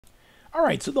All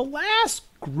right, so the last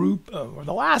group or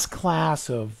the last class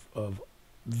of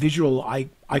visual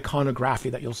iconography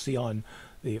that you'll see on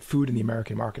the food in the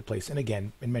American marketplace, and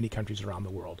again, in many countries around the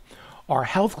world, are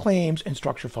health claims and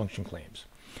structure function claims.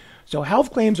 So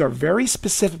health claims are very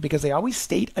specific because they always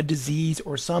state a disease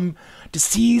or some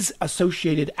disease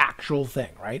associated actual thing,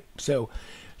 right? So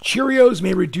Cheerios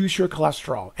may reduce your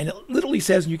cholesterol, and it literally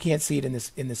says, and you can't see it in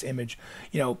this image,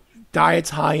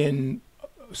 diets high in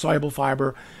soluble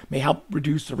fiber may help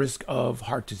reduce the risk of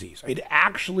heart disease. It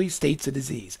actually states a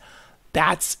disease.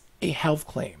 That's a health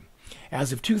claim.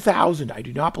 As of 2000, I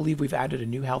do not believe we've added a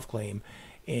new health claim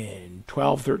in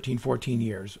 12, 13, 14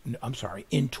 years. I'm sorry,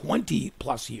 in 20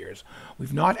 plus years.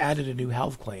 We've not added a new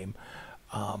health claim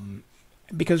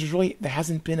because there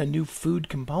hasn't been a new food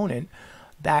component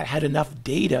that had enough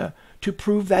data to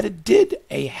prove that it did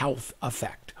a health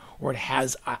effect or it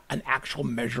has an actual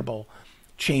measurable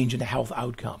change in the health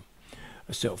outcome.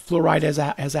 So fluoride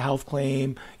has a health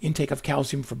claim, intake of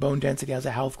calcium for bone density has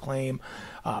a health claim,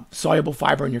 soluble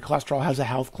fiber in your cholesterol has a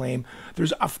health claim.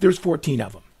 There's 14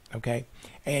 of them, okay?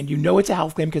 And you know it's a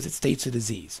health claim because it states a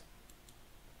disease.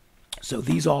 So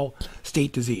these all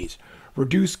state disease.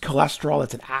 Reduced cholesterol,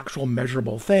 it's an actual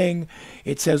measurable thing.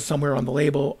 It says somewhere on the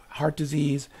label, heart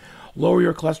disease. Lower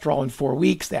your cholesterol in 4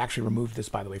 weeks. They actually removed this,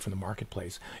 by the way, from the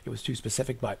marketplace. It was too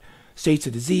specific, but states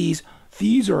a disease.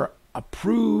 These are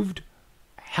approved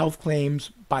health claims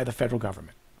by the federal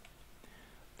government.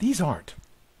 These aren't.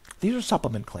 These are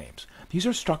supplement claims. These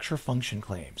are structure function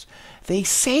claims. They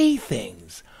say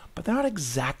things, but they're not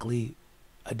exactly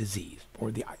a disease,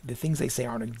 or the things they say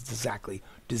aren't exactly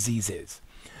diseases.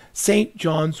 St.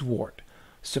 John's wort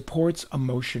supports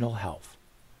emotional health.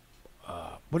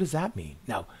 What does that mean?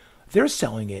 Now, they're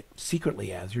selling it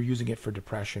secretly as you're using it for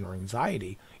depression or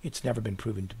anxiety. It's never been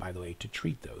proven, by the way, to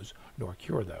treat those nor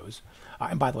cure those.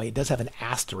 And by the way, it does have an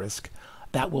asterisk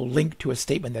that will link to a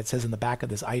statement that says in the back of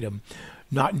this item,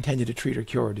 not intended to treat or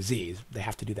cure a disease. They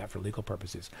have to do that for legal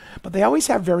purposes. But they always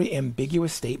have very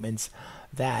ambiguous statements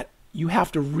that you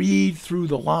have to read through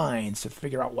the lines to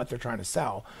figure out what they're trying to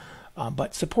sell.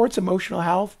 But supports emotional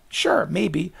health? Sure,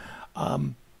 maybe.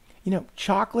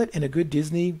 Chocolate in a good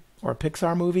Disney or a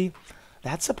Pixar movie,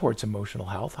 that supports emotional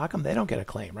health. How come they don't get a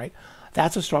claim, right?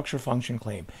 That's a structure function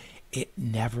claim. It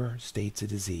never states a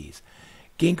disease.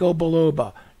 Ginkgo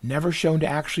biloba, never shown to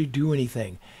actually do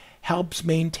anything. Helps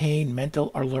maintain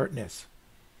mental alertness.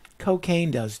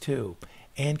 Cocaine does too,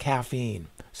 and caffeine.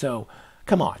 So,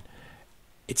 come on.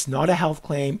 It's not a health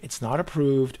claim. It's not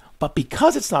approved. But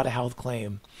because it's not a health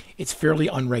claim, it's fairly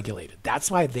unregulated.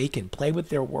 That's why they can play with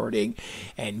their wording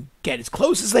and get as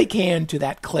close as they can to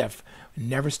that cliff.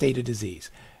 Never state a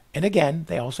disease. And again,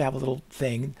 they also have a little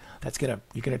thing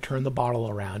you're gonna turn the bottle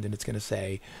around and it's gonna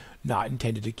say, not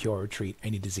intended to cure or treat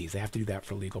any disease. They have to do that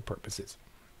for legal purposes.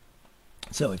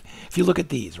 So if you look at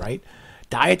these, right?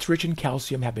 Diets rich in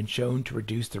calcium have been shown to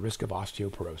reduce the risk of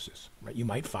osteoporosis. Right? You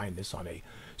might find this on a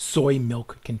soy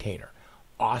milk container.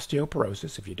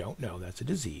 Osteoporosis, if you don't know, that's a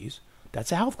disease.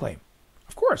 That's a health claim,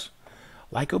 of course.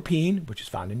 Lycopene, which is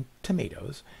found in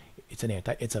tomatoes, it's a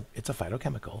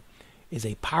phytochemical, is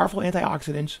a powerful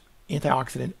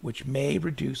antioxidant which may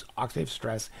reduce oxidative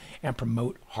stress and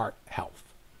promote heart health.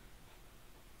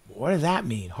 What does that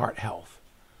mean, heart health?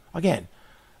 Again,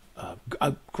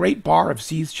 a great bar of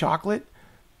See's chocolate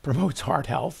promotes heart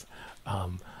health. A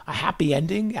happy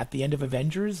ending at the end of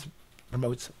Avengers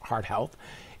promotes heart health.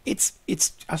 It's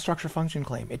a structure function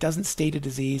claim. It doesn't state a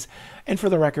disease. And for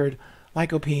the record,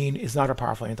 lycopene is not a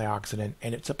powerful antioxidant,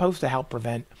 and it's supposed to help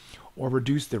prevent or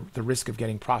reduce the risk of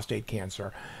getting prostate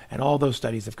cancer. And all those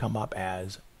studies have come up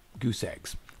as goose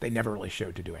eggs. They never really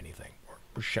showed to do anything or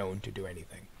were shown to do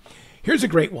anything. Here's a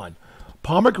great one.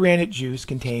 Pomegranate juice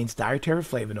contains dietary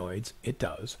flavonoids, it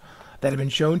does, that have been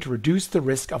shown to reduce the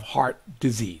risk of heart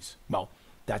disease. Well,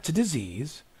 that's a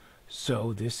disease,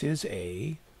 so this is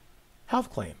a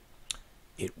health claim.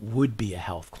 It would be a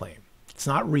health claim. It's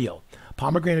not real.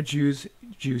 Pomegranate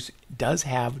juice does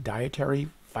have dietary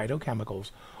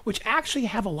phytochemicals, which actually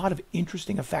have a lot of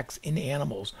interesting effects in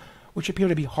animals, which appear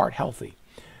to be heart healthy.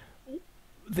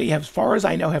 They, as far as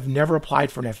I know, have never applied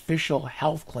for an official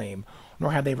health claim,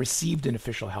 nor have they received an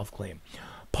official health claim.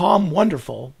 Palm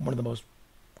Wonderful, one of the most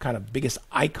kind of biggest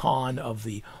icon of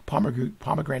the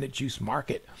pomegranate juice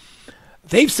market,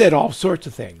 they've said all sorts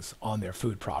of things on their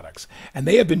food products, and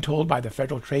they have been told by the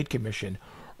Federal Trade Commission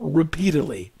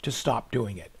repeatedly to stop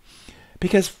doing it.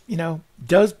 Because,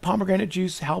 does pomegranate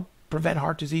juice help prevent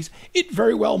heart disease? It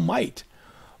very well might,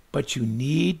 but you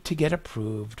need to get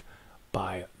approved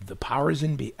by the powers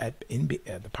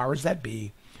the powers that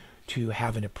be to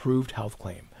have an approved health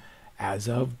claim. As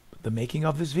of the making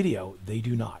of this video, they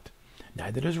do not.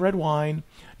 Neither does red wine,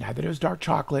 neither does dark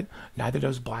chocolate, neither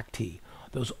does black tea.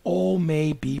 Those all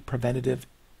may be preventative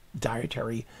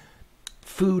dietary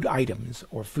food items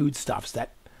or foodstuffs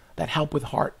that help with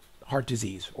heart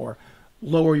disease or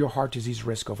lower your heart disease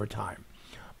risk over time.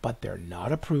 But they're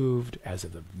not approved as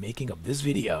of the making of this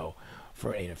video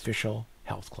for an official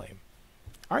health claim.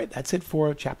 All right, that's it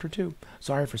for chapter 2.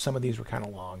 Sorry for some of these were kind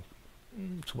of long.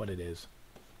 It's what it is.